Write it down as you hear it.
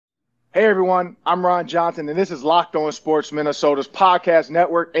Hey everyone, I'm Ron Johnson, and this is Locked On Sports Minnesota's podcast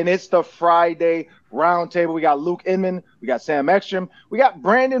network, and it's the Friday Roundtable. We got Luke Inman, we got Sam Ekstrom, we got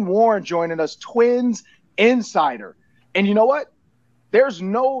Brandon Warren joining us, Twins Insider. And you know what? There's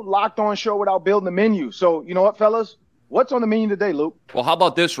no Locked On show without building the menu. So you know what, fellas? What's on the menu today, Luke? Well, how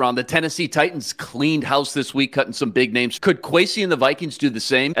about this, Ron? The Tennessee Titans cleaned house this week, cutting some big names. Could Kwesi and the Vikings do the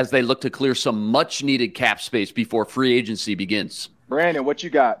same as they look to clear some much-needed cap space before free agency begins? Brandon, what you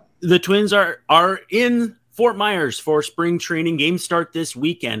got? The Twins are in Fort Myers for spring training. Games start this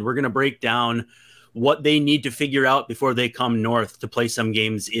weekend. We're going to break down what they need to figure out before they come north to play some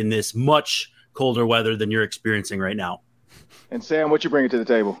games in this much colder weather than you're experiencing right now. And Sam, what you bringing to the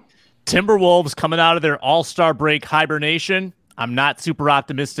table? Timberwolves coming out of their all-star break hibernation. I'm not super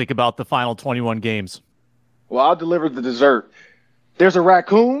optimistic about the final 21 games. Well, I'll deliver the dessert. There's a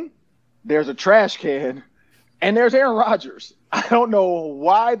raccoon, there's a trash can, and there's Aaron Rodgers. I don't know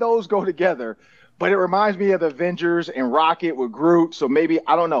why those go together, but it reminds me of the Avengers and Rocket with Groot. So maybe,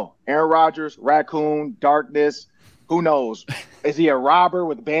 I don't know, Aaron Rodgers, raccoon, darkness, who knows? Is he a robber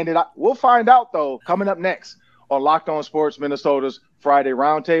with a bandit? We'll find out, though, coming up next on Locked On Sports Minnesota's Friday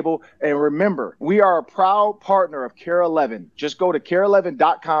Roundtable. And remember, we are a proud partner of Care 11. Just go to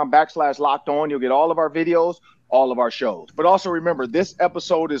care11.com/locked on. You'll get all of our videos, all of our shows. But also remember, this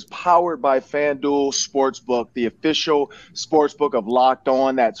episode is powered by FanDuel Sportsbook, the official sportsbook of Locked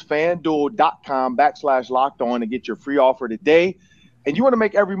On. That's FanDuel.com/locked on to get your free offer today. And you want to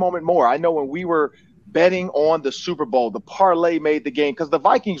make every moment more. I know when we were betting on the Super Bowl, the parlay made the game because the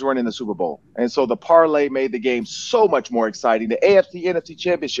Vikings weren't in the Super Bowl. And so the parlay made the game so much more exciting. The AFC, NFC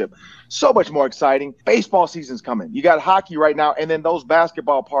Championship, so much more exciting. Baseball season's coming. You got hockey right now, and then those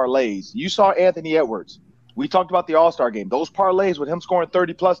basketball parlays. You saw Anthony Edwards. We talked about the All-Star game. Those parlays with him scoring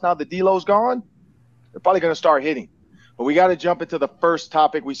 30-plus now that D'Lo's gone, they're probably going to start hitting. But we got to jump into the first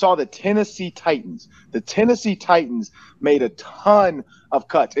topic. We saw the Tennessee Titans. The Tennessee Titans made a ton of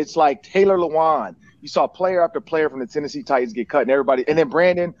cuts. It's like Taylor Lewan. You saw player after player from the Tennessee Titans get cut, and everybody – and then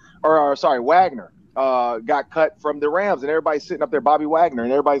Wagner got cut from the Rams, and everybody's sitting up there, Bobby Wagner,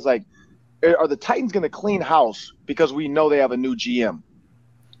 and everybody's like, are the Titans going to clean house because we know they have a new GM?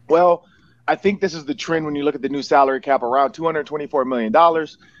 Well, I think this is the trend when you look at the new salary cap, around $224 million.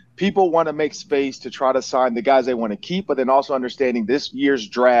 People want to make space to try to sign the guys they want to keep, but then also understanding this year's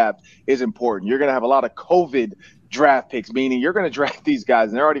draft is important. You're going to have a lot of COVID draft picks, meaning you're going to draft these guys,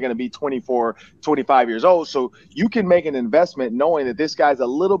 and they're already going to be 24, 25 years old. So you can make an investment knowing that this guy's a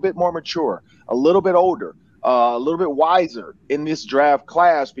little bit more mature, a little bit older, a little bit wiser in this draft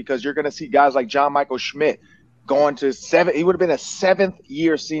class, because you're going to see guys like John Michael Schmidt going to he would have been a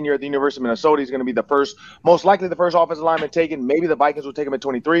seventh-year senior at the University of Minnesota. He's going to be most likely the first offensive lineman taken. Maybe the Vikings will take him at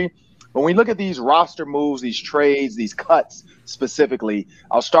 23. But when we look at these roster moves, these trades, these cuts specifically,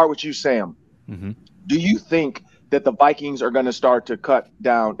 I'll start with you, Sam. Mm-hmm. Do you think that the Vikings are going to start to cut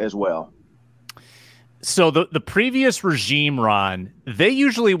down as well? So the previous regime, Ron, they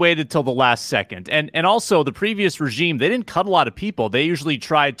usually waited till the last second. And also the previous regime, they didn't cut a lot of people. They usually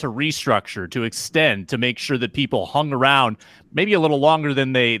tried to restructure, to extend, to make sure that people hung around maybe a little longer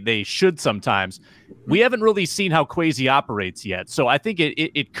than they should sometimes. We haven't really seen how Kwesi operates yet. So I think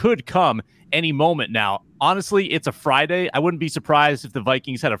it could come any moment now. Honestly, it's a Friday. I wouldn't be surprised if the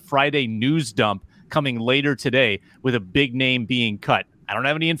Vikings had a Friday news dump coming later today with a big name being cut. I don't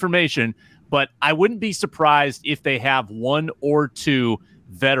have any information, but I wouldn't be surprised if they have one or two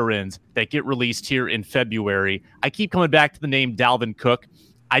veterans that get released here in February. I keep coming back to the name Dalvin Cook.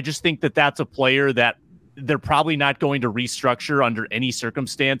 I just think that that's a player that they're probably not going to restructure under any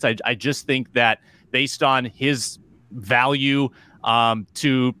circumstance. I just think that based on his value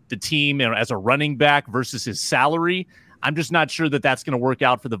to the team as a running back versus his salary, I'm just not sure that that's going to work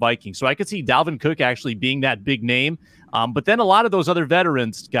out for the Vikings. So I could see Dalvin Cook actually being that big name. But then a lot of those other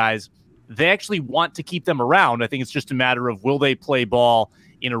veterans, guys, they actually want to keep them around. I think it's just a matter of, will they play ball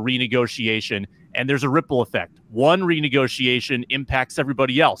in a renegotiation? And there's a ripple effect. One renegotiation impacts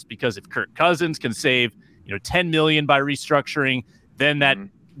everybody else, because if Kirk Cousins can save, $10 million by restructuring, then that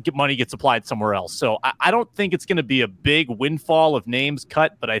money gets applied somewhere else. So I don't think it's going to be a big windfall of names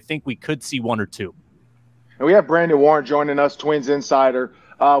cut, but I think we could see one or two. And we have Brandon Warren joining us, Twins Insider.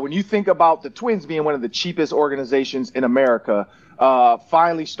 When you think about the Twins being one of the cheapest organizations in America,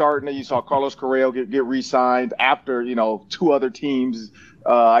 finally starting, you saw Carlos Correa get re-signed after, two other teams,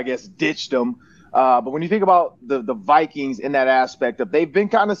 ditched them. But when you think about the Vikings in that aspect of, they've been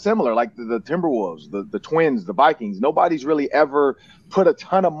kind of similar, like the Timberwolves, the Twins, the Vikings. Nobody's really ever put a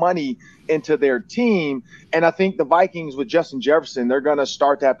ton of money into their team. And I think the Vikings with Justin Jefferson, they're going to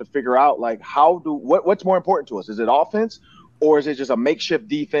start to have to figure out, like, what's more important to us? Is it offense Or is it just a makeshift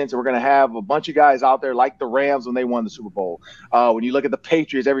defense and we're going to have a bunch of guys out there like the Rams when they won the Super Bowl? When you look at the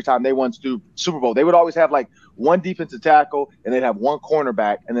Patriots, every time they won the Super Bowl, they would always have like one defensive tackle and they'd have one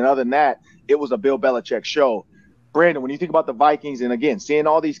cornerback. And then other than that, it was a Bill Belichick show. Brandon, when you think about the Vikings and, again, seeing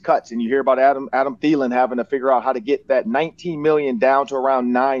all these cuts and you hear about Adam Thielen having to figure out how to get that $19 million down to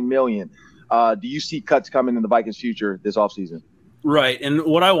around $9 million, do you see cuts coming in the Vikings' future this offseason? Right. And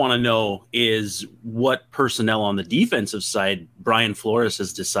what I want to know is what personnel on the defensive side Brian Flores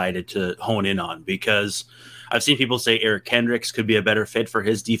has decided to hone in on, because I've seen people say Eric Kendricks could be a better fit for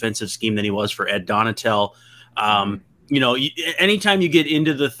his defensive scheme than he was for Ed Donatel. Anytime you get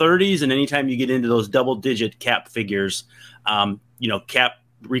into the 30s and anytime you get into those double-digit cap figures, cap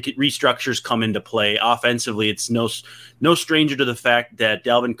restructures come into play. Offensively, it's no stranger to the fact that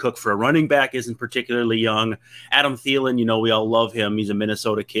Dalvin Cook for a running back isn't particularly young. Adam Thielen, we all love him. He's a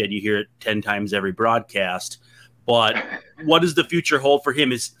Minnesota kid. You hear it 10 times every broadcast. But what does the future hold for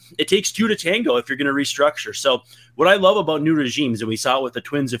him? Is it takes two to tango if you're going to restructure. So what I love about new regimes, and we saw it with the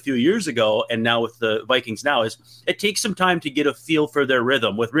Twins a few years ago and now with the Vikings now, is it takes some time to get a feel for their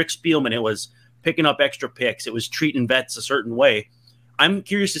rhythm. With Rick Spielman, it was picking up extra picks. It was treating vets a certain way. I'm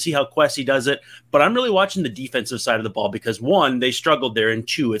curious to see how Kwesi does it, but I'm really watching the defensive side of the ball because, one, they struggled there, and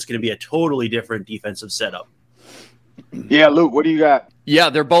two, it's going to be a totally different defensive setup. Yeah, Luke, what do you got?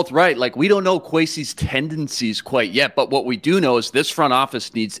 Yeah, they're both right. Like, we don't know Kwesi's tendencies quite yet, but what we do know is this front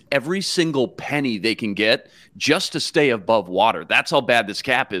office needs every single penny they can get just to stay above water. That's how bad this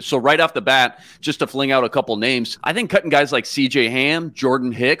cap is. So right off the bat, just to fling out a couple names, I think cutting guys like CJ Ham,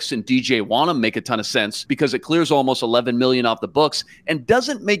 Jordan Hicks, and DJ Wanham make a ton of sense because it clears almost $11 million off the books and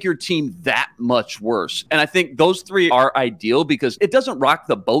doesn't make your team that much worse. And I think those three are ideal because it doesn't rock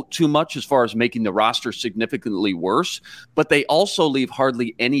the boat too much as far as making the roster significantly worse, but they also leave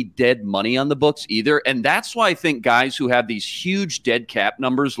hardly any dead money on the books either. And that's why I think guys who have these huge dead cap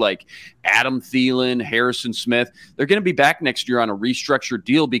numbers like Adam Thielen, Harrison Smith, they're going to be back next year on a restructured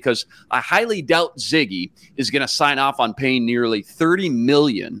deal because I highly doubt Ziggy is going to sign off on paying nearly $30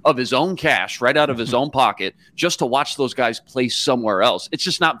 million of his own cash right out of his own pocket just to watch those guys play somewhere else. It's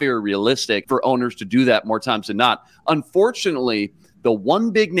just not very realistic for owners to do that more times than not. Unfortunately, the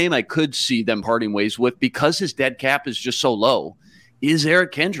one big name I could see them parting ways with because his dead cap is just so low is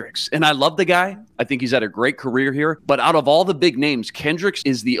Eric Kendricks. And I love the guy. I think he's had a great career here. But out of all the big names, Kendricks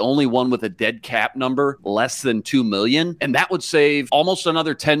is the only one with a dead cap number less than $2 million. And that would save almost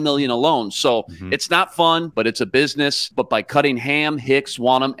another $10 million alone. So it's not fun, but it's a business. But by cutting Ham, Hicks,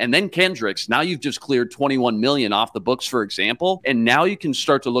 Wanham, and then Kendricks, now you've just cleared $21 million off the books, for example. And now you can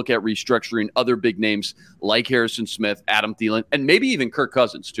start to look at restructuring other big names like Harrison Smith, Adam Thielen, and maybe even Kirk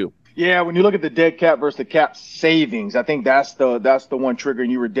Cousins too. Yeah, when you look at the dead cap versus the cap savings, I think that's the one trigger,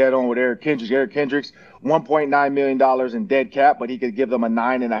 and you were dead on with Eric Kendricks. Eric Kendricks, $1.9 million in dead cap, but he could give them a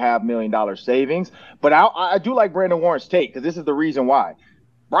 $9.5 million savings. But I do like Brandon Warren's take because this is the reason why.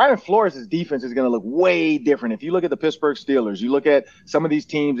 Brian Flores' defense is going to look way different. If you look at the Pittsburgh Steelers, you look at some of these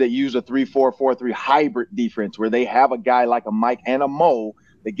teams that use a 3-4-4-3 hybrid defense where they have a guy like a Mike and a Mo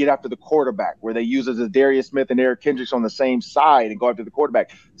that get after the quarterback, where they use a Darius Smith and Eric Kendricks on the same side and go after the quarterback,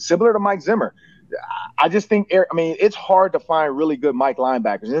 similar to Mike Zimmer. I just think, it's hard to find really good Mike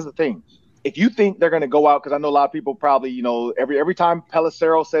linebackers. And here's the thing. If you think they're going to go out, because I know a lot of people probably, every time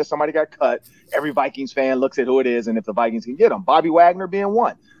Pelissero says somebody got cut, every Vikings fan looks at who it is and if the Vikings can get them. Bobby Wagner being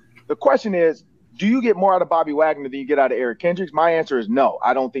one. The question is, do you get more out of Bobby Wagner than you get out of Eric Kendricks? My answer is no.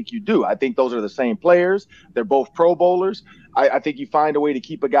 I don't think you do. I think those are the same players. They're both Pro Bowlers. I think you find a way to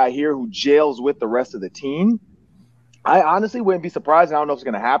keep a guy here who gels with the rest of the team. I honestly wouldn't be surprised, and I don't know if it's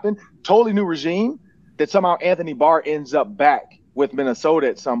going to happen. Totally new regime that somehow Anthony Barr ends up back with Minnesota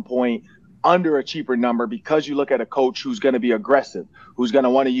at some point under a cheaper number because you look at a coach who's going to be aggressive, who's going to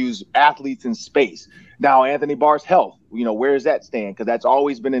want to use athletes in space. Now, Anthony Barr's health, where does that stand? Because that's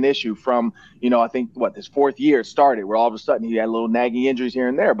always been an issue from, I think, this fourth year started where all of a sudden he had little nagging injuries here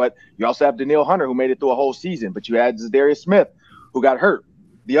and there. But you also have Danielle Hunter who made it through a whole season. But you had Darius Smith who got hurt.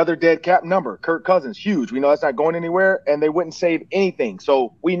 The other dead cap number, Kirk Cousins, huge. We know that's not going anywhere, and they wouldn't save anything.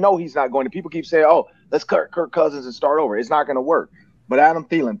 So we know he's not going to. People keep saying, oh, let's cut Kirk Cousins and start over. It's not going to work. But Adam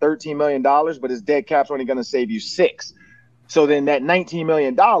Thielen, $13 million, but his dead cap's only going to save you $6 million. So then that $19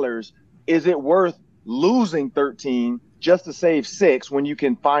 million, is it worth losing 13 just to save 6 when you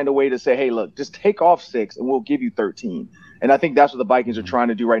can find a way to say, hey, look, just take off 6 and we'll give you 13. And I think that's what the Vikings are trying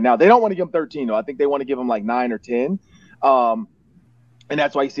to do right now. They don't want to give him 13, though. I think they want to give him like 9 or 10. And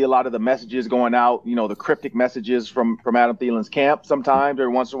that's why you see a lot of the messages going out, the cryptic messages from Adam Thielen's camp sometimes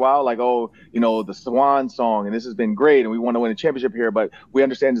every once in a while, like, oh, the Swan song, and this has been great, and we want to win a championship here, but we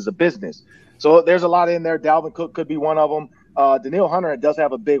understand it's a business. So there's a lot in there. Dalvin Cook could be one of them. Daniil Hunter does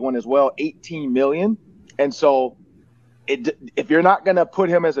have a big one as well, 18 million. And so if you're not going to put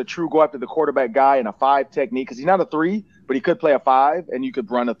him as a true go after the quarterback guy in a 5 technique, because he's not a 3, but he could play a 5, and you could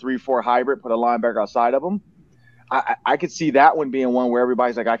run a 3-4 hybrid, put a linebacker outside of him. I could see that one being one where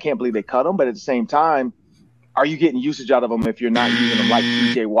everybody's like, I can't believe they cut him. But at the same time, are you getting usage out of him if you're not using him like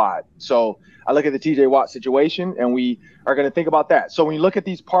TJ Watt? So I look at the TJ Watt situation, and we are going to think about that. So when you look at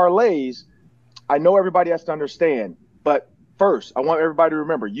these parlays, I know everybody has to understand, but first, I want everybody to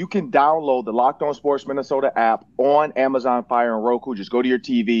remember, you can download the Locked On Sports Minnesota app on Amazon Fire and Roku. Just go to your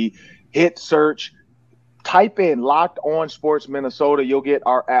TV, hit search, type in Locked On Sports Minnesota. You'll get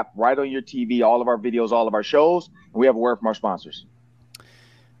our app right on your TV, all of our videos, all of our shows, and we have a word from our sponsors.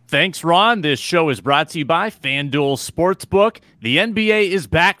 Thanks, Ron. This show is brought to you by FanDuel Sportsbook. The NBA is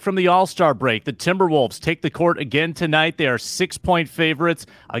back from the All-Star break. The Timberwolves take the court again tonight. They are 6-point favorites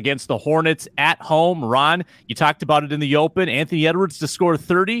against the Hornets at home. Ron, you talked about it in the open. Anthony Edwards to score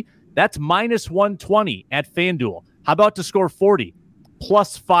 30. That's minus 120 at FanDuel. How about to score 40?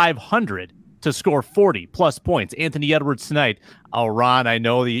 Plus 500 to score 40 plus points. Anthony Edwards tonight. Oh, Ron, I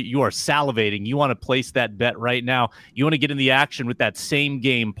know that you are salivating. You want to place that bet right now. You want to get in the action with that same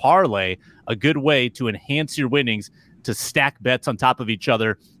game parlay, a good way to enhance your winnings, to stack bets on top of each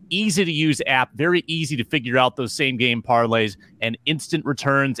other. Easy to use app, very easy to figure out those same game parlays and instant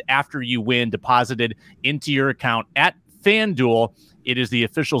returns after you win deposited into your account at FanDuel. It is the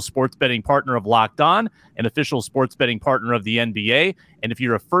official sports betting partner of Locked On, an official sports betting partner of the NBA. And if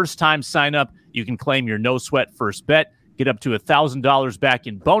you're a first-time sign-up, you can claim your no-sweat first bet. Get up to $1,000 back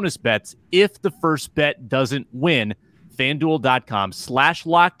in bonus bets if the first bet doesn't win.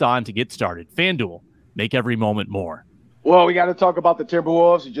 FanDuel.com/LockedOn to get started. FanDuel, make every moment more. Well, we got to talk about the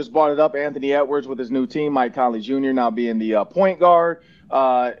Timberwolves. You just brought it up. Anthony Edwards with his new team, Mike Conley Jr. now being the point guard.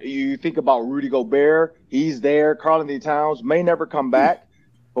 You think about Rudy Gobert. He's there. Karl-Anthony Towns may never come back.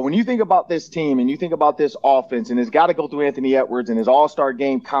 But when you think about this team and you think about this offense, and it's got to go through Anthony Edwards, and his all-star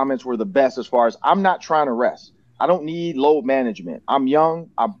game comments were the best as far as I'm not trying to rest. I don't need load management. I'm young.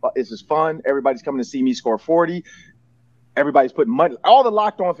 This is fun. Everybody's coming to see me score 40. Everybody's putting money. All the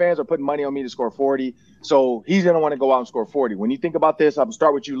Locked On fans are putting money on me to score 40. So he's going to want to go out and score 40. When you think about this, I'm going to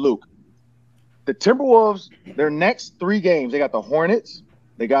start with you, Luke. The Timberwolves, their next 3 games, they got the Hornets,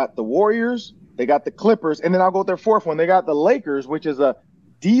 they got the Warriors, they got the Clippers, and then I'll go with their 4th one. They got the Lakers, which is a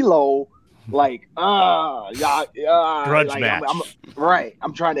D-Lo, grudge match.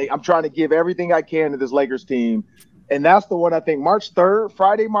 I'm trying to give everything I can to this Lakers team. And that's the one I think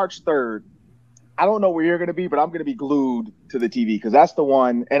Friday, March 3rd. I don't know where you're going to be, but I'm going to be glued to the TV because that's the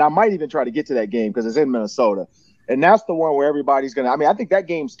one. And I might even try to get to that game because it's in Minnesota. And that's the one where everybody's going to – I think that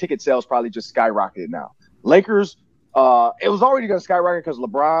game's ticket sales probably just skyrocketed now. Lakers, it was already going to skyrocket because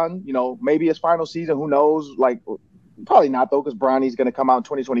LeBron, maybe his final season, who knows? Probably not, though, because Bronny's going to come out in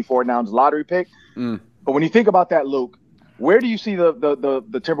 2024 now as a lottery pick. But when you think about that, Luke, where do you see the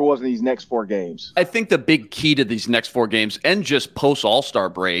Timberwolves in these next 4 games? I think the big key to these next 4 games and just post All-Star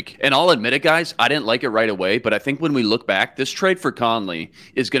break, and I'll admit it, guys, I didn't like it right away, but I think when we look back, this trade for Conley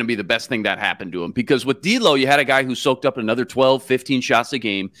is going to be the best thing that happened to him because with D'Lo, you had a guy who soaked up another 12, 15 shots a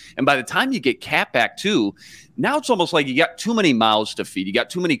game, and by the time you get Cat back too, now it's almost like you got too many mouths to feed. You got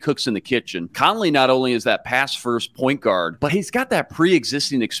too many cooks in the kitchen. Conley not only is that pass-first point guard, but he's got that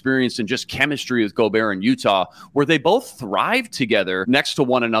pre-existing experience and just chemistry with Gobert in Utah where they both thrive together next to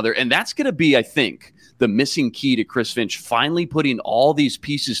one another. And that's going to be, I think, the missing key to Chris Finch finally putting all these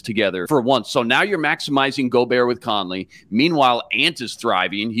pieces together for once. So now you're maximizing Gobert with Conley. Meanwhile, Ant is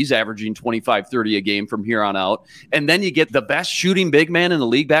thriving. He's averaging 25-30 a game from here on out. And then you get the best shooting big man in the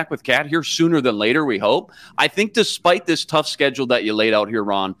league back with Cat here sooner than later, we hope. I think despite this tough schedule that you laid out here,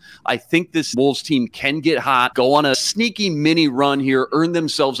 Ron, I think this Wolves team can get hot, go on a sneaky mini run here, earn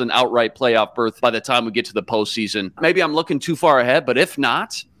themselves an outright playoff berth by the time we get to the postseason. Maybe I'm looking too far ahead, but if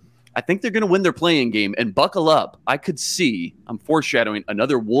not, I think they're going to win their playing game and buckle up. I'm foreshadowing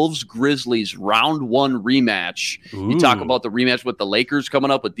another Wolves-Grizzlies round 1 rematch. Ooh. You talk about the rematch with the Lakers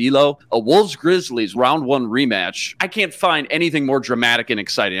coming up with D'Lo. A Wolves-Grizzlies round 1 rematch. I can't find anything more dramatic and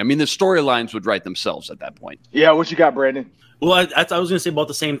exciting. The storylines would write themselves at that point. Yeah, what you got, Brandon? Well, I was going to say about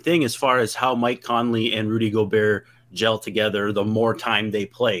the same thing as far as how Mike Conley and Rudy Gobert gel together the more time they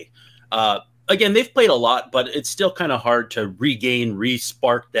play. Again, they've played a lot, but it's still kind of hard to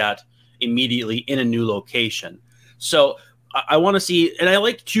re-spark that immediately in a new location. So I want to see, and I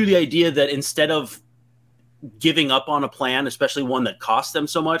like too the idea that instead of giving up on a plan, especially one that costs them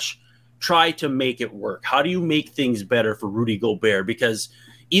so much, try to make it work. How do you make things better for Rudy Gobert? Because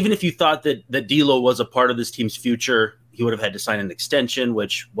even if you thought that D'Lo was a part of this team's future, he would have had to sign an extension,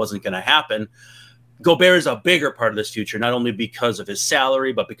 which wasn't going to happen. Gobert is a bigger part of this future, not only because of his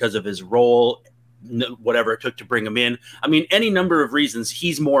salary, but because of his role, whatever it took to bring him in. I mean, any number of reasons,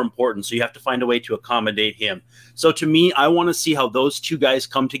 he's more important. So you have to find a way to accommodate him. So to me, I want to see how those two guys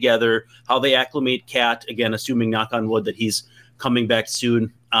come together, how they acclimate Cat, again, assuming, knock on wood, that he's coming back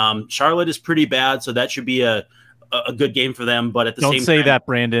soon. Charlotte is pretty bad, so that should be a good game for them. But at the same time, don't say that,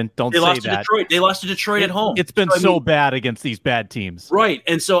 Brandon. Don't say that. Detroit. They lost to Detroit at home. It's been so bad against these bad teams. Right.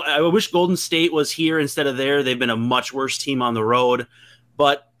 And so I wish Golden State was here instead of there. They've been a much worse team on the road.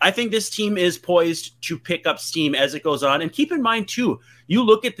 But I think this team is poised to pick up steam as it goes on. And keep in mind, too, you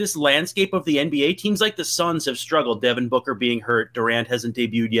look at this landscape of the NBA, teams like the Suns have struggled. Devin Booker being hurt. Durant hasn't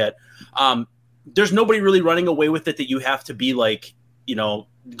debuted yet. There's nobody really running away with it that you have to be like,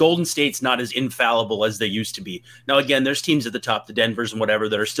 Golden State's not as infallible as they used to be. Now, again, there's teams at the top, the Denvers and whatever,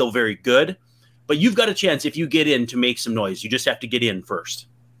 that are still very good. But you've got a chance if you get in to make some noise. You just have to get in first.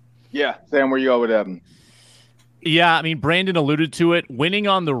 Yeah. Sam, where you go with Evan? Yeah, I mean, Brandon alluded to it. Winning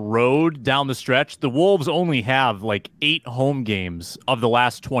on the road down the stretch, the Wolves only have like 8 home games of the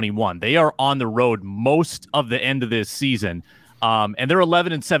last 21. They are on the road most of the end of this season. And they're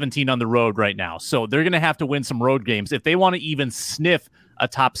 11-17 on the road right now. So they're going to have to win some road games if they want to even sniff a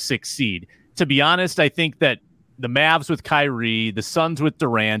top 6 seed. To be honest, I think that the Mavs with Kyrie, the Suns with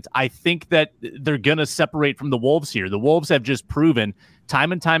Durant, I think that they're going to separate from the Wolves here. The Wolves have just proven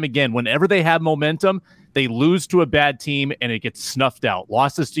time and time again, whenever they have momentum, they lose to a bad team and it gets snuffed out.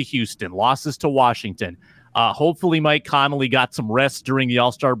 Losses to Houston, losses to Washington. Hopefully Mike Conley got some rest during the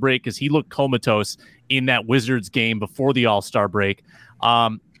All-Star break because he looked comatose in that Wizards game before the All-Star break.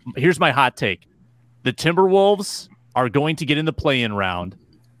 Here's my hot take. The Timberwolves are going to get in the play-in round.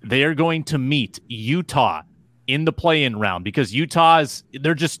 They are going to meet Utah in the play-in round because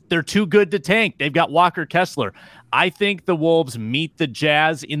they're too good to tank. They've got Walker Kessler. I think the Wolves meet the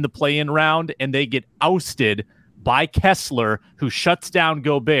Jazz in the play-in round and they get ousted by Kessler, who shuts down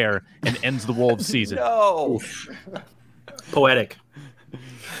Gobert and ends the Wolves season. No. Poetic.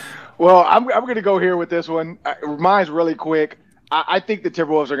 Well, I'm going to go here with this one. Mine's really quick. I think the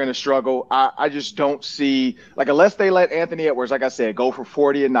Timberwolves are going to struggle. I just don't see, unless they let Anthony Edwards, like I said, go for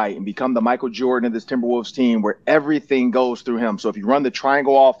 40 a night and become the Michael Jordan of this Timberwolves team where everything goes through him. So if you run the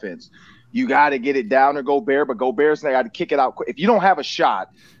triangle offense, you got to get it down to Gobert, but Gobert's got to kick it out quick. If you don't have a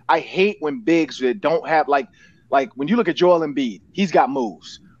shot, I hate when bigs that don't have, like when you look at Joel Embiid, he's got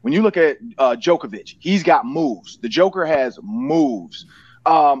moves. When you look at Djokovic, he's got moves. The Joker has moves.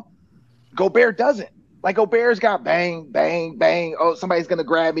 Gobert doesn't. Gobert's got bang, bang, bang. Oh, somebody's going to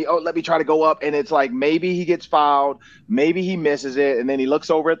grab me. Oh, let me try to go up. And it's like maybe he gets fouled. Maybe he misses it. And then he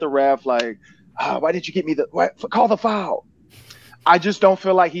looks over at the ref like, why did you get me call the foul? I just don't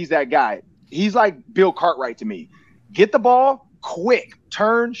feel like he's that guy. He's like Bill Cartwright to me. Get the ball, quick,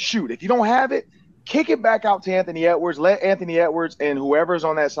 turn, shoot. If you don't have it, kick it back out to Anthony Edwards. Let Anthony Edwards and whoever's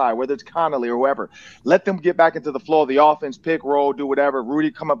on that side, whether it's Connolly or whoever, let them get back into the flow of the offense, pick, roll, do whatever.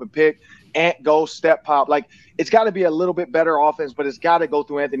 Rudy come up and pick. Ant go, step pop. It's got to be a little bit better offense, but it's got to go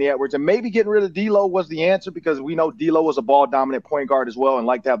through Anthony Edwards. And maybe getting rid of D'Lo was the answer because we know D'Lo was a ball-dominant point guard as well and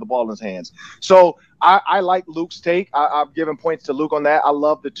liked to have the ball in his hands. So I like Luke's take. I've given points to Luke on that. I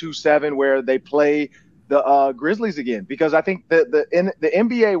love the 2-7 where they play the Grizzlies again because I think the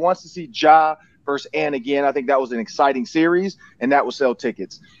NBA wants to see Ja versus Ant again. I think that was an exciting series, and that will sell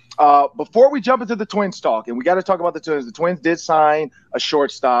tickets. Before we jump into the Twins talk, and we got to talk about the Twins did sign a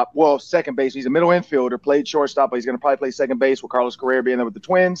shortstop. Well, second base. He's a middle infielder, played shortstop, but he's going to probably play second base with Carlos Correa being there with the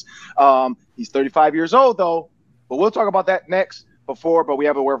Twins. He's 35 years old, though, but we'll talk about that next. But we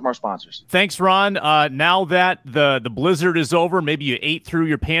have a word from our sponsors. Thanks, Ron. Now that the blizzard is over, maybe you ate through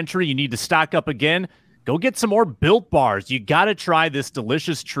your pantry, you need to stock up again. Go get some more Built Bars. You got to try this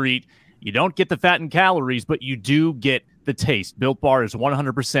delicious treat. You don't get the fat and calories, but you do get the taste. Built Bar is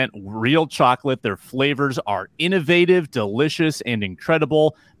 100% real chocolate. Their flavors are innovative, delicious, and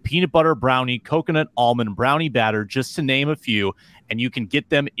incredible. Peanut butter brownie, coconut almond brownie batter, just to name a few, and you can get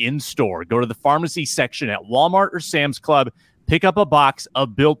them in store. Go to the pharmacy section at Walmart or Sam's Club. Pick up a box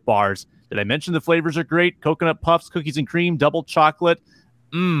of Built Bars. Did I mention the flavors are great? Coconut puffs, cookies and cream, double chocolate.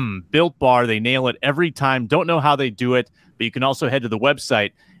 Built Bar. They nail it every time. Don't know how they do it, but you can also head to the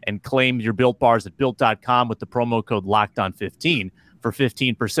website and claim your Built Bars at Built.com with the promo code LOCKEDON15 for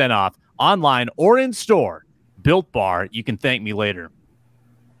 15% off online or in store. Built Bar. You can thank me later.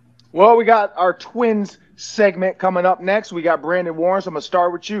 Well, we got our Twins segment coming up next. We got Brandon Warren, so I'm going to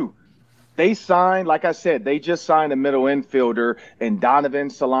start with you. They signed, like I said, they just signed a middle infielder in Donovan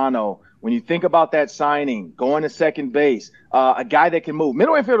Solano. When you think about that signing, going to second base, a guy that can move.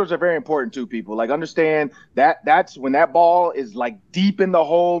 Middle infielders are very important too, people. Like, understand that's when that ball is like deep in the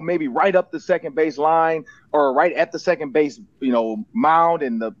hole, maybe right up the second base line or right at the second base, mound,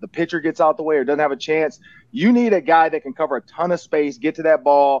 and the pitcher gets out the way or doesn't have a chance. You need a guy that can cover a ton of space, get to that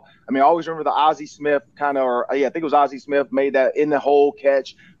ball. I mean, I always remember the Ozzie Smith I think it was Ozzie Smith made that in the hole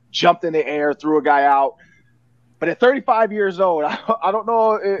catch, jumped in the air, threw a guy out. But at 35 years old, I don't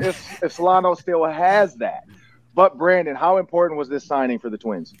know if Solano still has that. But, Brandon, how important was this signing for the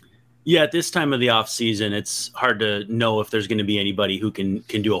Twins? Yeah, at this time of the offseason, it's hard to know if there's going to be anybody who can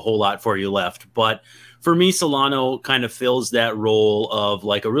do a whole lot for you left. But for me, Solano kind of fills that role of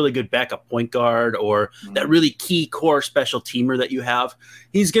like a really good backup point guard or that really key core special teamer that you have.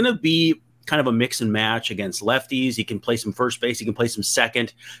 He's going to be kind of a mix and match against lefties. He can play some first base. He can play some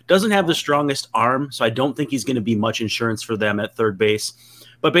second. Doesn't have the strongest arm, so I don't think he's going to be much insurance for them at third base.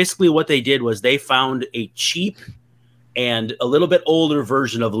 But basically what they did was they found a cheap and a little bit older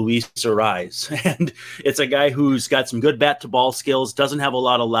version of Luis Ariz. And it's a guy who's got some good bat-to-ball skills, doesn't have a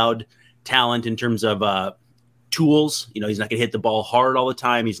lot of loud talent in terms of tools. He's not going to hit the ball hard all the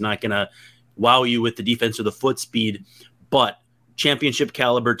time. He's not going to wow you with the defense or the foot speed. But championship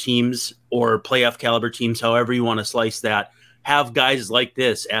caliber teams or playoff caliber teams, however you want to slice that, have guys like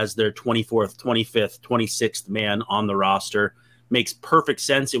this as their 24th, 25th, 26th man on the roster. Makes perfect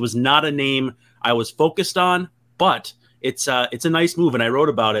sense. It was not a name I was focused on, but it's a nice move, and I wrote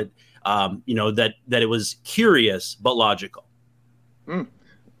about it. That it was curious but logical.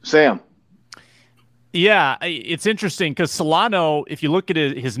 Sam. Yeah, it's interesting because Solano, if you look at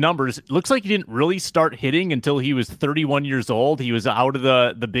his numbers, it looks like he didn't really start hitting until he was 31 years old. He was out of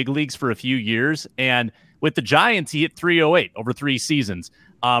the big leagues for a few years. And with the Giants, he hit 308 over 3 seasons.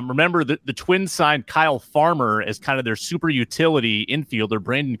 Remember, the Twins signed Kyle Farmer as kind of their super utility infielder.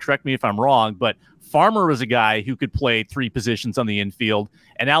 Brandon, correct me if I'm wrong, but Farmer was a guy who could play 3 positions on the infield.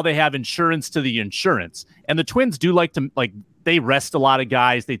 And now they have insurance to the insurance. And the Twins do like to, they rest a lot of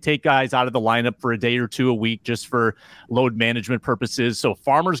guys. They take guys out of the lineup for a day or two a week just for load management purposes. So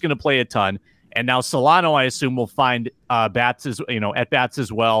Farmer's going to play a ton. And now Solano, I assume, will find at bats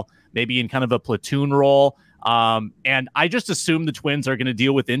as well, maybe in kind of a platoon role. And I just assume the Twins are going to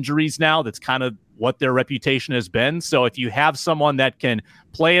deal with injuries now. That's kind of what their reputation has been. So if you have someone that can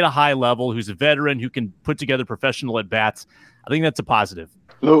play at a high level, who's a veteran, who can put together professional at bats, I think that's a positive.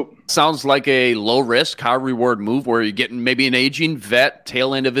 Luke. Sounds like a low-risk, high-reward move where you're getting maybe an aging vet,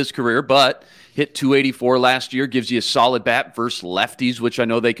 tail end of his career, but hit 284 last year, gives you a solid bat versus lefties, which I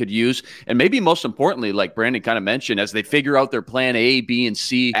know they could use. And maybe most importantly, like Brandon kind of mentioned, as they figure out their plan A, B, and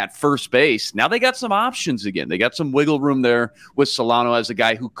C at first base, now they got some options again. They got some wiggle room there with Solano as a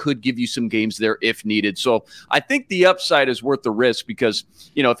guy who could give you some games there if needed. So I think the upside is worth the risk because,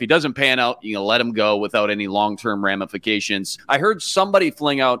 if he doesn't pan out, you can let him go without any long-term ramifications. I heard somebody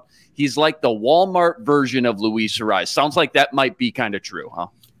fling out, he's like the Walmart version of Luis Ariz. Sounds like that might be kind of true, huh?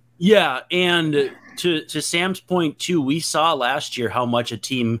 Yeah, and to Sam's point, too, we saw last year how much a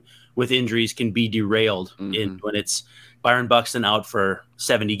team with injuries can be derailed when it's Byron Buxton out for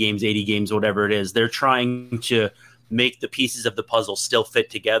 70 games, 80 games, whatever it is. They're trying to make the pieces of the puzzle still fit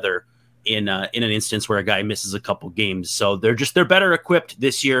together in an instance where a guy misses a couple games. So they're better equipped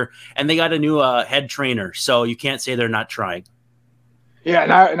this year, and they got a new head trainer, so you can't say they're not trying. Yeah,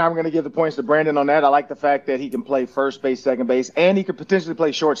 and I'm going to give the points to Brandon on that. I like the fact that he can play first base, second base, and he could potentially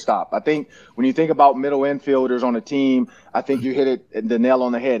play shortstop. I think when you think about middle infielders on a team, I think you hit the nail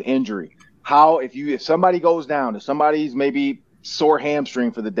on the head, injury. If somebody goes down, if somebody's maybe sore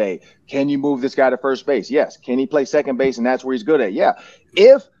hamstring for the day, can you move this guy to first base? Yes. Can he play second base, and that's where he's good at? Yeah.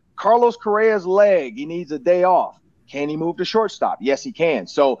 If Carlos Correa's leg, he needs a day off, can he move to shortstop? Yes, he can.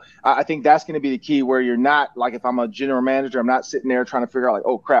 So I think that's going to be the key where you're not like, if I'm a general manager, I'm not sitting there trying to figure out like,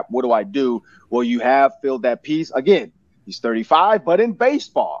 oh crap, what do I do? Well, you have filled that piece. Again, he's 35, but in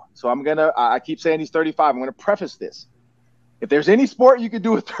baseball. So I keep saying he's 35. I'm going to preface this. If there's any sport you could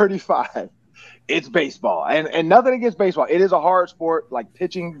do at 35, it's baseball. And nothing against baseball. It is a hard sport, like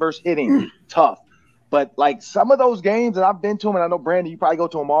pitching versus hitting, tough. But like some of those games that I've been to them, and I know Brandon, you probably go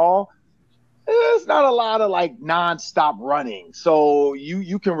to them all, it's not a lot of like nonstop running. So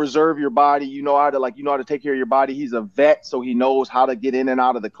you can reserve your body. You know how to take care of your body. He's a vet, so he knows how to get in and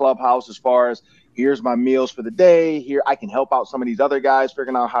out of the clubhouse as far as here's my meals for the day. Here I can help out some of these other guys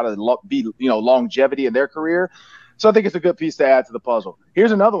figuring out how to be, longevity in their career. So I think it's a good piece to add to the puzzle.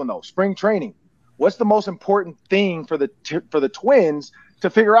 Here's another one though, spring training. What's the most important thing for the Twins to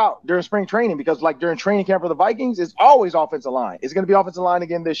figure out during spring training? Because like during training camp for the Vikings, it's always offensive line. It's going to be offensive line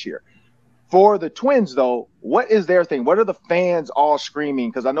again this year. For the Twins, though, what is their thing? What are the fans all screaming?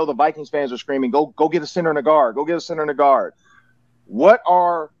 Because I know the Vikings fans are screaming, go get a center and a guard. Go get a center and a guard. What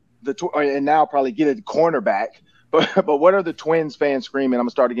are and now probably get a cornerback. But what are the Twins fans screaming? I'm going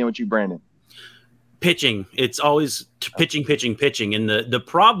to start again with you, Brandon. Pitching. It's always pitching. And the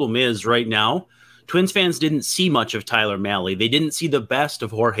problem is right now, Twins fans didn't see much of Tyler Mahle. They didn't see the best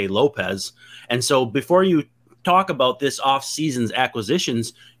of Jorge Lopez. And so before you talk about this off-season's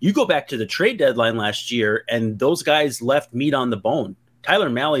acquisitions, you go back to the trade deadline last year, and those guys left meat on the bone. Tyler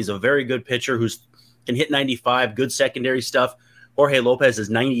Mahle is a very good pitcher who can hit 95, good secondary stuff. Jorge Lopez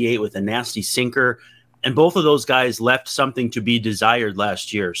is 98 with a nasty sinker, and both of those guys left something to be desired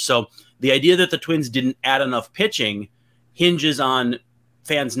last year. So the idea that the Twins didn't add enough pitching hinges on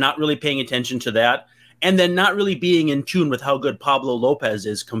fans not really paying attention to that, and then not really being in tune with how good Pablo Lopez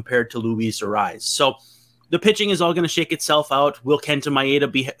is compared to Luis Ariz. So the pitching is all going to shake itself out. Will Kenta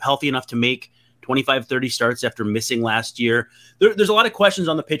Maeda be healthy enough to make 25, 30 starts after missing last year? There's a lot of questions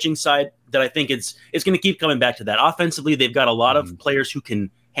on the pitching side that I think it's going to keep coming back to that. Offensively, they've got a lot of players who can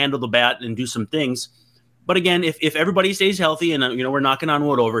handle the bat and do some things. But again, if everybody stays healthy, and we're knocking on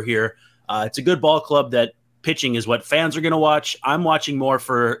wood over here, it's a good ball club that pitching is what fans are going to watch. I'm watching more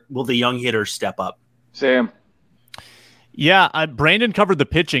for will the young hitters step up. Sam. Yeah, Brandon covered the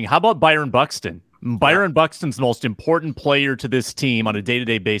pitching. How about Byron Buxton? Byron Buxton's the most important player to this team on a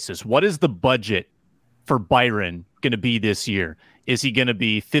day-to-day basis. What is the budget for Byron going to be this year? Is he going to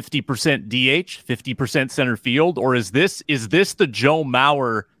be 50% DH, 50% center field, or is this the Joe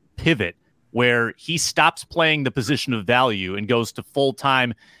Mauer pivot where he stops playing the position of value and goes to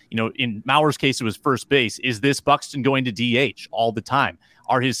full-time? In Mauer's case, it was first base. Is this Buxton going to DH all the time?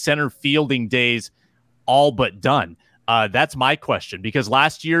 Are his center fielding days all but done? That's my question, because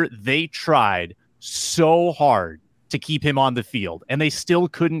last year they tried so hard to keep him on the field, and they still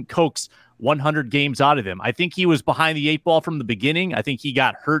couldn't coax 100 games out of him. I think he was behind the eight ball from the beginning. I think he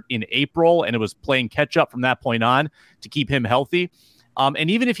got hurt in April, and it was playing catch up from that point on to keep him healthy. And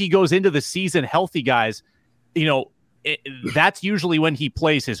even if he goes into the season healthy, guys, that's usually when he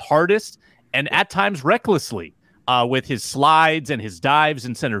plays his hardest and at times recklessly. With his slides and his dives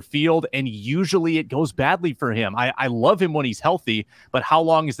in center field, and usually it goes badly for him. I love him when he's healthy, but how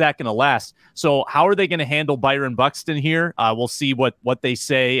long is that going to last? So how are they going to handle Byron Buxton here? We'll see what they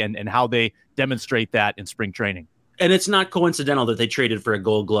say and how they demonstrate that in spring training. And it's not coincidental that they traded for a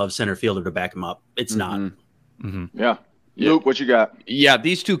Gold Glove center fielder to back him up. It's not. Mm-hmm. Yeah. Luke, what you got? Yeah,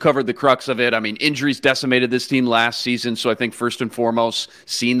 these two covered the crux of it. I mean, injuries decimated this team last season. So I think first and foremost,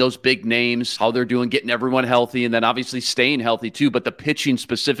 seeing those big names, how they're doing, getting everyone healthy, and then obviously staying healthy too. But the pitching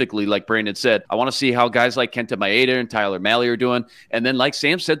specifically, like Brandon said, I want to see how guys like Kenta Maeda and Tyler Mahle are doing. And then like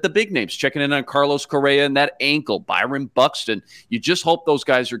Sam said, the big names, checking in on Carlos Correa and that ankle, Byron Buxton. You just hope those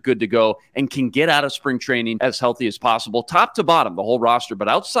guys are good to go and can get out of spring training as healthy as possible, top to bottom, the whole roster. But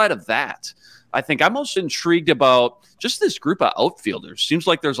outside of that, I think I'm most intrigued about just this group of outfielders. Seems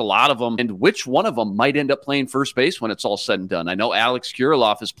like there's a lot of them, and which one of them might end up playing first base when it's all said and done. I know Alex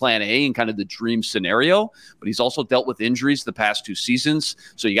Kirilloff is plan A in kind of the dream scenario, but he's also dealt with injuries the past 2 seasons,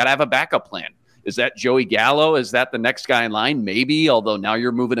 so you got to have a backup plan. Is that Joey Gallo? Is that the next guy in line? Maybe, although now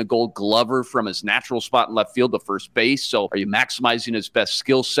you're moving a Gold Glover from his natural spot in left field to first base. So are you maximizing his best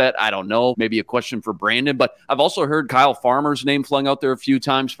skill set? I don't know. Maybe a question for Brandon. But I've also heard Kyle Farmer's name flung out there a few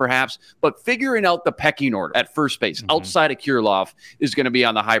times, perhaps. But figuring out the pecking order at first base outside of Kirilloff is going to be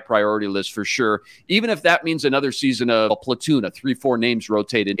on the high priority list for sure. Even if that means another season of a platoon of 3-4 names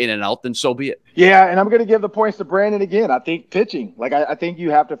rotated in and out, then so be it. Yeah, and I'm going to give the points to Brandon again. I think pitching. I think you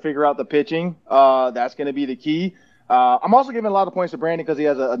have to figure out the pitching. That's going to be the key. I'm also giving a lot of points to Brandon because he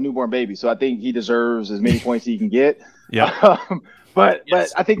has a newborn baby, so I think he deserves as many points as he can get. Yeah. But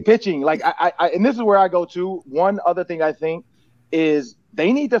I think pitching, and this is where I go to. One other thing I think is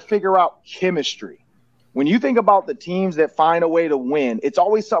they need to figure out chemistry. When you think about the teams that find a way to win, it's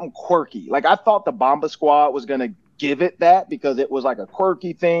always something quirky. Like I thought the Bomba Squad was going to give it that because it was like a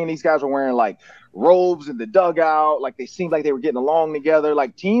quirky thing. These guys were wearing like robes in the dugout. Like they seemed like they were getting along together.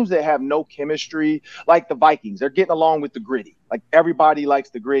 Like teams that have no chemistry, like the Vikings, they're getting along with the gritty. Like everybody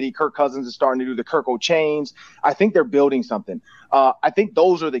likes the gritty. Kirk Cousins is starting to do the Kirk O'Chains. I think they're building something. I think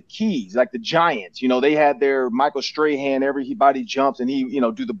those are the keys. Like the Giants, they had their Michael Strahan, everybody jumps and he,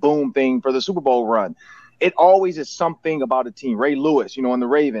 do the boom thing for the Super Bowl run. It always is something about a team. Ray Lewis, in the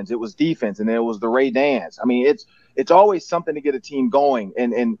Ravens, it was defense and then it was the Ray dance. I mean, it's always something to get a team going.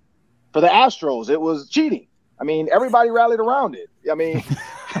 And for the Astros, it was cheating. I mean, everybody rallied around it. I mean,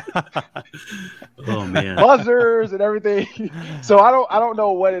 oh man, buzzers and everything. So I don't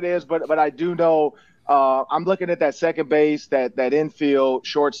know what it is, but I do know I'm looking at that second base, that infield,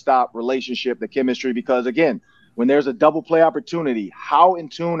 shortstop relationship, the chemistry, because, again, when there's a double play opportunity, how in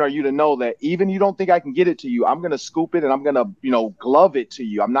tune are you to know that even you don't think I can get it to you, I'm going to scoop it and I'm going to, glove it to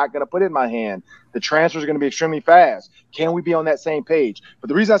you. I'm not going to put it in my hand. The transfer is going to be extremely fast. Can we be on that same page? But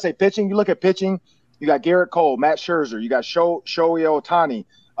the reason I say pitching, you look at pitching, you got Garrett Cole, Matt Scherzer, you got Shohei Ohtani,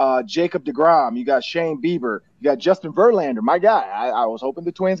 Jacob deGrom, you got Shane Bieber, you got Justin Verlander, my guy. I was hoping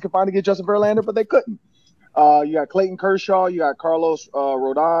the Twins could finally get Justin Verlander, but they couldn't. You got Clayton Kershaw, you got Carlos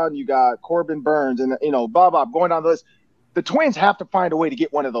Rodon, you got Corbin Burns, and blah blah. Going down the list, the Twins have to find a way to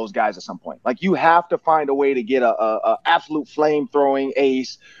get one of those guys at some point. Like, you have to find a way to get a absolute flame throwing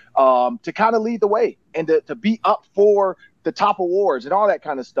ace to kind of lead the way and to be up for the top awards and all that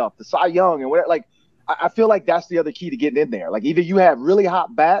kind of stuff. The Cy Young and whatever. Like, I feel like that's the other key to getting in there. Like, either you have really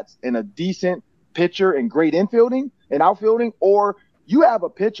hot bats and a decent pitcher and great infielding and outfielding, or you have a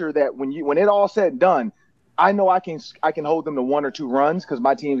pitcher that when it all said and done, I know I can hold them to 1 or 2 runs because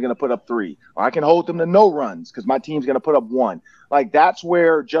my team's going to put up 3. Or I can hold them to no runs because my team's going to put up 1. Like, that's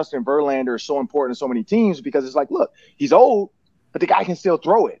where Justin Verlander is so important to so many teams, because it's like, look, he's old, but the guy can still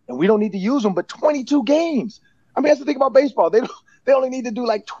throw it. And we don't need to use him but 22 games. I mean, that's the thing about baseball. They only need to do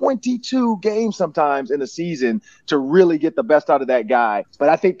like 22 games sometimes in a season to really get the best out of that guy. But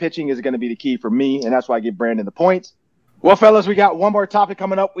I think pitching is going to be the key for me, and that's why I give Brandon the points. Well, fellas, we got one more topic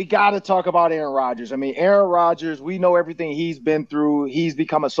coming up. We got to talk about Aaron Rodgers. I mean, Aaron Rodgers, we know everything he's been through. He's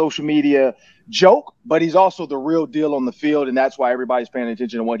become a social media joke, but he's also the real deal on the field, and that's why everybody's paying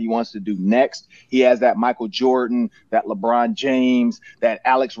attention to what he wants to do next. He has that Michael Jordan, that LeBron James, that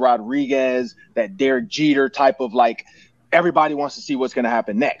Alex Rodriguez, that Derek Jeter type of, like, everybody wants to see what's going to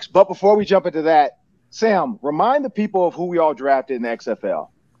happen next. But before we jump into that, Sam, remind the people of who we all drafted in the XFL.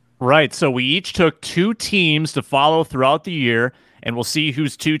 Right. So we each took 2 teams to follow throughout the year, and we'll see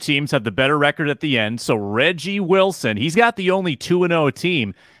whose 2 teams have the better record at the end. So Reggie Wilson, he's got the only 2-0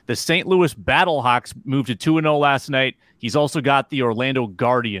 team. The St. Louis Battlehawks moved to 2-0 last night. He's also got the Orlando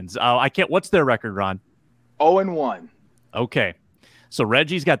Guardians. What's their record, Ron? 0-1. Okay. So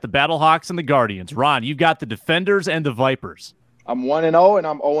Reggie's got the Battlehawks and the Guardians. Ron, you've got the Defenders and the Vipers. I'm 1-0, and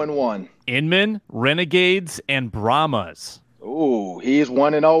I'm 0-1. Inman, Renegades, and Brahmas. Ooh, he is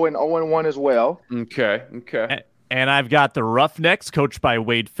 1-0 and 0-1 as well. Okay. And I've got the Roughnecks, coached by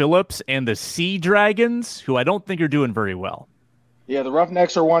Wade Phillips, and the Sea Dragons, who I don't think are doing very well. Yeah, the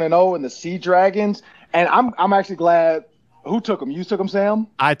Roughnecks are 1-0, and the Sea Dragons. And I'm actually glad. Who took them? You took them, Sam?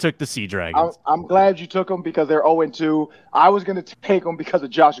 I took the Sea Dragons. I'm glad you took them because they're 0-2. I was going to take them because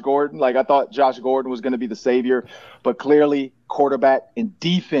of Josh Gordon. Like, I thought Josh Gordon was going to be the savior, but clearly quarterback and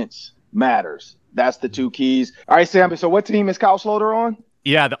defense matters. That's the 2 keys. All right, Sam, so what team is Kyle Sloter on?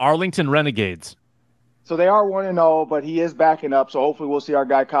 Yeah, the Arlington Renegades. So they are 1-0, but he is backing up. So hopefully we'll see our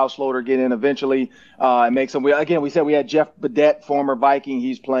guy Kyle Sloter get in eventually and make some. Again, we said we had Jeff Badette, former Viking.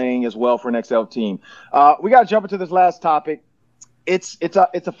 He's playing as well for an XL team. We got to jump into this last topic. It's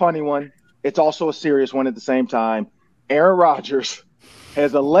a funny one. It's also a serious one at the same time. Aaron Rodgers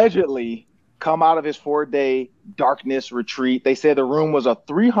has allegedly come out of his 4-day darkness retreat. They said the room was a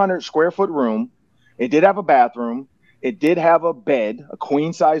 300 square foot room. It did have a bathroom. It did have a bed, a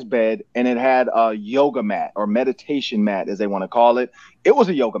queen-size bed, and it had a yoga mat or meditation mat, as they want to call it. It was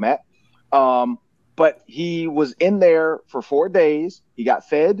a yoga mat. But he was in there for 4 days. He got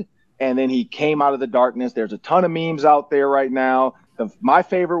fed, and then he came out of the darkness. There's a ton of memes out there right now. My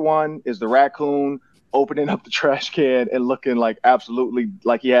favorite one is the raccoon opening up the trash can and looking like absolutely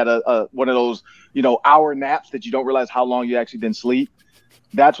like he had a one of those, hour naps that you don't realize how long you actually didn't sleep.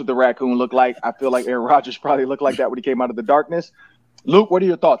 That's what the raccoon looked like. I feel like Aaron Rodgers probably looked like that when he came out of the darkness. Luke, what are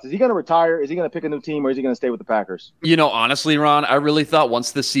your thoughts? Is he going to retire? Is he going to pick a new team, or is he going to stay with the Packers? Honestly, Ron, I really thought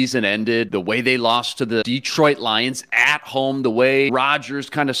once the season ended, the way they lost to the Detroit Lions at home, the way Rodgers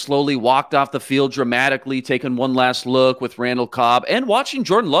kind of slowly walked off the field dramatically, taking one last look with Randall Cobb, and watching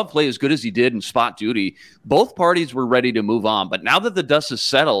Jordan Love play as good as he did in spot duty, both parties were ready to move on. But now that the dust has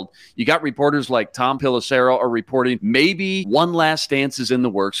settled, you got reporters like Tom Pelissero are reporting maybe one last dance is in the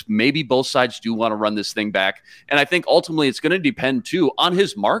works. Maybe both sides do want to run this thing back. And I think ultimately it's going to depend too on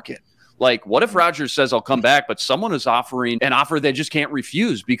his market. Like, what if Rodgers says, I'll come back, but someone is offering an offer they just can't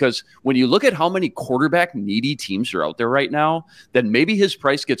refuse? Because when you look at how many quarterback needy teams are out there right now, then maybe his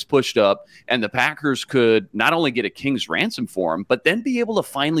price gets pushed up and the Packers could not only get a king's ransom for him, but then be able to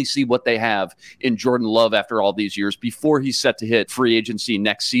finally see what they have in Jordan Love after all these years before he's set to hit free agency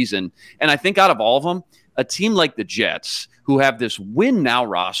next season. And I think out of all of them, a team like the Jets, who have this win now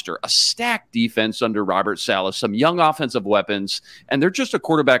roster, a stacked defense under Robert Saleh, some young offensive weapons, and they're just a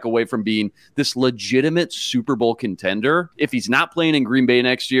quarterback away from being this legitimate Super Bowl contender. If he's not playing in Green Bay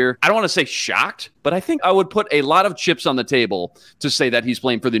next year, I don't want to say shocked, but I think I would put a lot of chips on the table to say that he's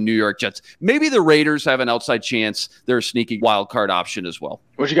playing for the New York Jets. Maybe the Raiders have an outside chance. They're a sneaky wild card option as well.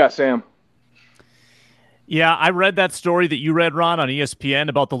 What you got, Sam? Yeah, I read that story that you read, Ron, on ESPN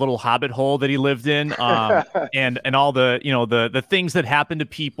about the little hobbit hole that he lived in, and all the the things that happen to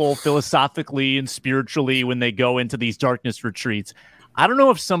people philosophically and spiritually when they go into these darkness retreats. I don't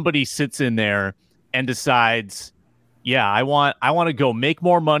know if somebody sits in there and decides, yeah, I want to go make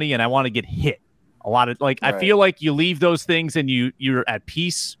more money and I want to get hit. A lot of right. I feel like you leave those things and you're at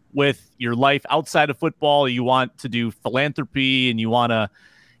peace with your life outside of football. You want to do philanthropy and you want to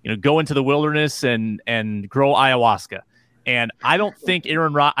go into the wilderness and grow ayahuasca. And I don't think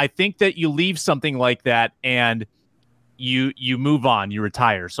I think that you leave something like that and you move on, you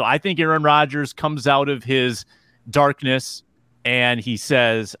retire. So I think Aaron Rodgers comes out of his darkness and he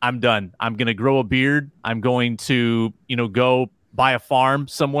says, I'm done. I'm going to grow a beard. I'm going to, go buy a farm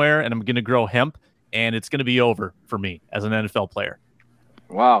somewhere and I'm going to grow hemp and it's going to be over for me as an NFL player.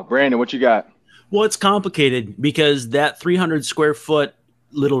 Wow. Brandon, what you got? Well, it's complicated because that 300 square foot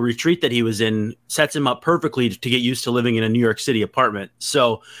little retreat that he was in sets him up perfectly to get used to living in a New York City apartment.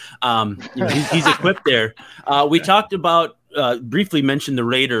 So he's equipped there. We talked about, briefly mentioned the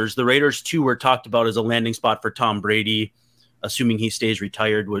Raiders. The Raiders too were talked about as a landing spot for Tom Brady, assuming he stays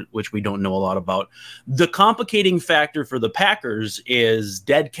retired, which we don't know a lot about. The complicating factor for the Packers is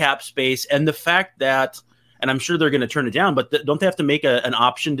dead cap space and the fact that, and I'm sure they're going to turn it down, but don't they have to make an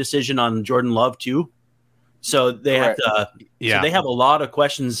option decision on Jordan Love too? So they have to, so they have a lot of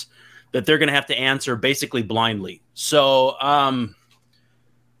questions that they're going to have to answer basically blindly. So,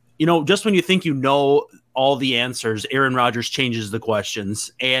 just when you think all the answers, Aaron Rodgers changes the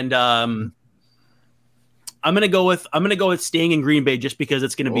questions, and I'm going to go with staying in Green Bay just because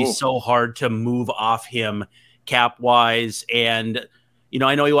it's going to be so hard to move off him cap wise, and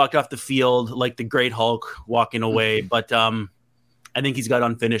I know he walked off the field like the Great Hulk walking away, but I think he's got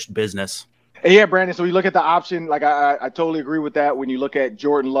unfinished business. And yeah, Brandon, so you look at the option, like I totally agree with that when you look at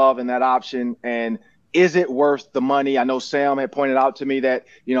Jordan Love and that option, and is it worth the money? I know Sam had pointed out to me that,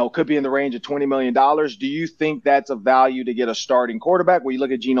 could be in the range of $20 million. Do you think that's a value to get a starting quarterback? When you look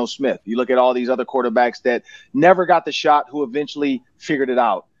at Geno Smith, you look at all these other quarterbacks that never got the shot who eventually figured it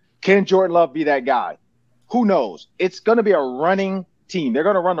out. Can Jordan Love be that guy? Who knows? It's going to be a running team. They're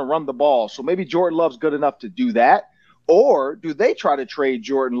going to run the ball. So maybe Jordan Love's good enough to do that. Or do they try to trade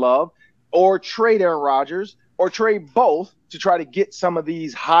Jordan Love or trade Aaron Rodgers, or trade both to try to get some of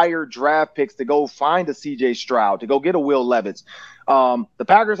these higher draft picks to go find a C.J. Stroud, to go get a Will Levis? The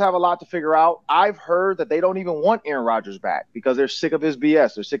Packers have a lot to figure out. I've heard that they don't even want Aaron Rodgers back because they're sick of his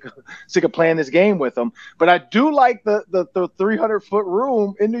BS. They're sick of playing this game with him. But I do like the 300-foot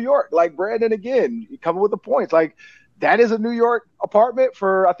room in New York. Like Brandon, again, coming with the points. Like, that is a New York apartment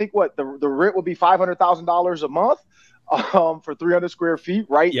for, I think, the rent would be $500,000 a month. For 300 square feet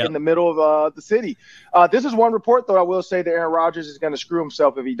in the middle of the city. This is one report, though, I will say that Aaron Rodgers is going to screw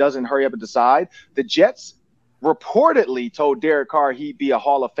himself if he doesn't hurry up and decide. The Jets reportedly told Derek Carr he'd be a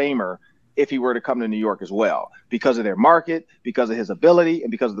Hall of Famer if he were to come to New York as well, because of their market, because of his ability,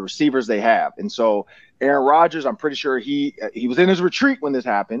 and because of the receivers they have. And so Aaron Rodgers, I'm pretty sure he was in his retreat when this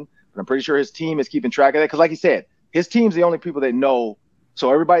happened, but I'm pretty sure his team is keeping track of that because, like he said, his team's the only people that know. So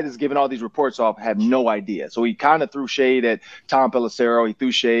everybody that's giving all these reports off have no idea. So he kind of threw shade at Tom Pelissero. He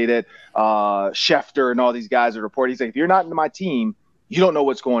threw shade at Schefter and all these guys that report. He's like, if you're not into my team, you don't know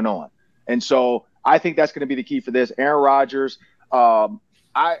what's going on. And so I think that's going to be the key for this. Aaron Rodgers, I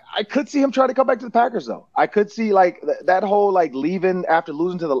could see him trying to come back to the Packers, though. I could see that whole leaving after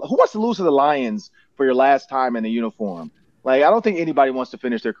losing to who wants to lose to the Lions for your last time in a uniform? I don't think anybody wants to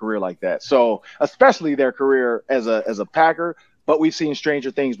finish their career like that. So especially their career as a Packer. But we've seen stranger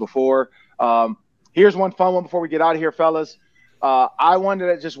things before. Here's one fun one before we get out of here, fellas. I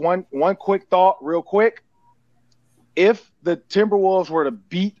wanted to just one quick thought real quick. If the Timberwolves were to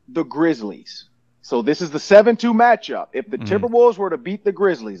beat the Grizzlies, so this is the 7-2 matchup. If the Timberwolves were to beat the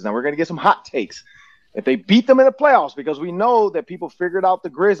Grizzlies, now we're going to get some hot takes. If they beat them in the playoffs, because we know that people figured out the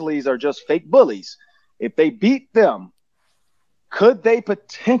Grizzlies are just fake bullies. If they beat them, could they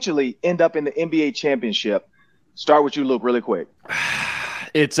potentially end up in the NBA championship? Start with you, Luke, really quick.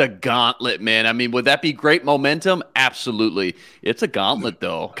 It's a gauntlet, man. I mean, would that be great momentum? Absolutely. It's a gauntlet,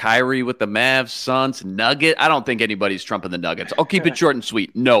 though. Kyrie with the Mavs, Suns, Nugget. I don't think anybody's trumping the Nuggets. I'll keep it short and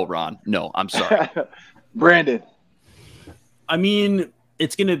sweet. No, Ron. No, I'm sorry. Brandon. I mean,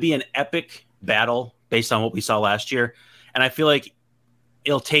 it's going to be an epic battle based on what we saw last year. And I feel like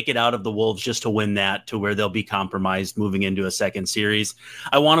it'll take it out of the Wolves just to win that, to where they'll be compromised moving into a second series.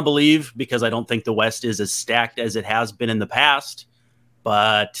 I want to believe, because I don't think the West is as stacked as it has been in the past,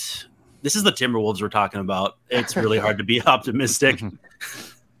 but this is the Timberwolves we're talking about. It's really hard to be optimistic.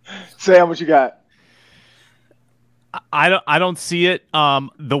 Sam, what you got? I don't see it.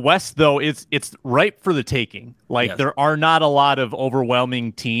 The West, though, it's ripe for the taking. Like, there are not a lot of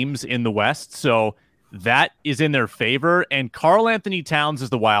overwhelming teams in the West, so that is in their favor. And Karl Anthony Towns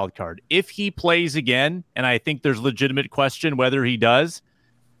is the wild card. If he plays again, and I think there's legitimate question whether he does,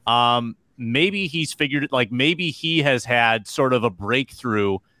 maybe he's figured it. Like, maybe he has had sort of a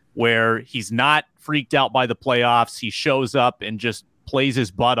breakthrough where he's not freaked out by the playoffs. He shows up and just plays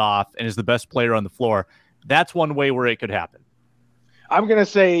his butt off and is the best player on the floor. That's one way where it could happen. I'm going to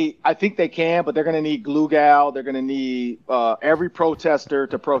say I think they can, but they're going to need glue gal. They're going to need every protester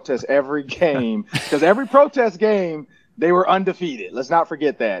to protest every game, because every protest game, they were undefeated. Let's not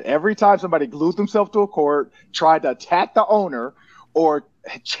forget that. Every time somebody glued themselves to a court, tried to attack the owner, or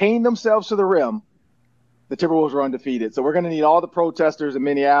chain themselves to the rim, the Timberwolves were undefeated. So we're going to need all the protesters in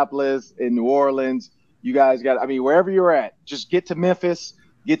Minneapolis, in New Orleans. You guys got, I mean, wherever you're at, just get to Memphis,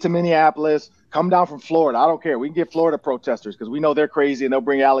 get to Minneapolis, come down from Florida. I don't care. We can get Florida protesters because we know they're crazy and they'll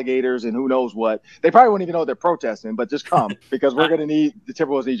bring alligators and who knows what. They probably won't even know they're protesting, but just come because we're going to need – the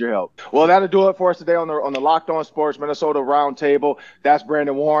Timberwolves need your help. Well, that'll do it for us today on the Locked On Sports Minnesota Roundtable. That's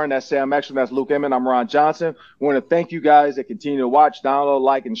Brandon Warren. That's Sam Exum. That's Luke Emmett. I'm Ron Johnson. We want to thank you guys that continue to watch, download,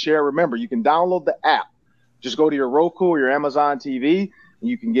 like, and share. Remember, you can download the app. Just go to your Roku or your Amazon TV.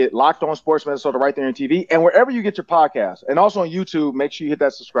 You can get Locked On Sports Minnesota right there on TV and wherever you get your podcasts. And also on YouTube, make sure you hit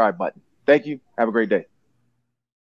that subscribe button. Thank you. Have a great day.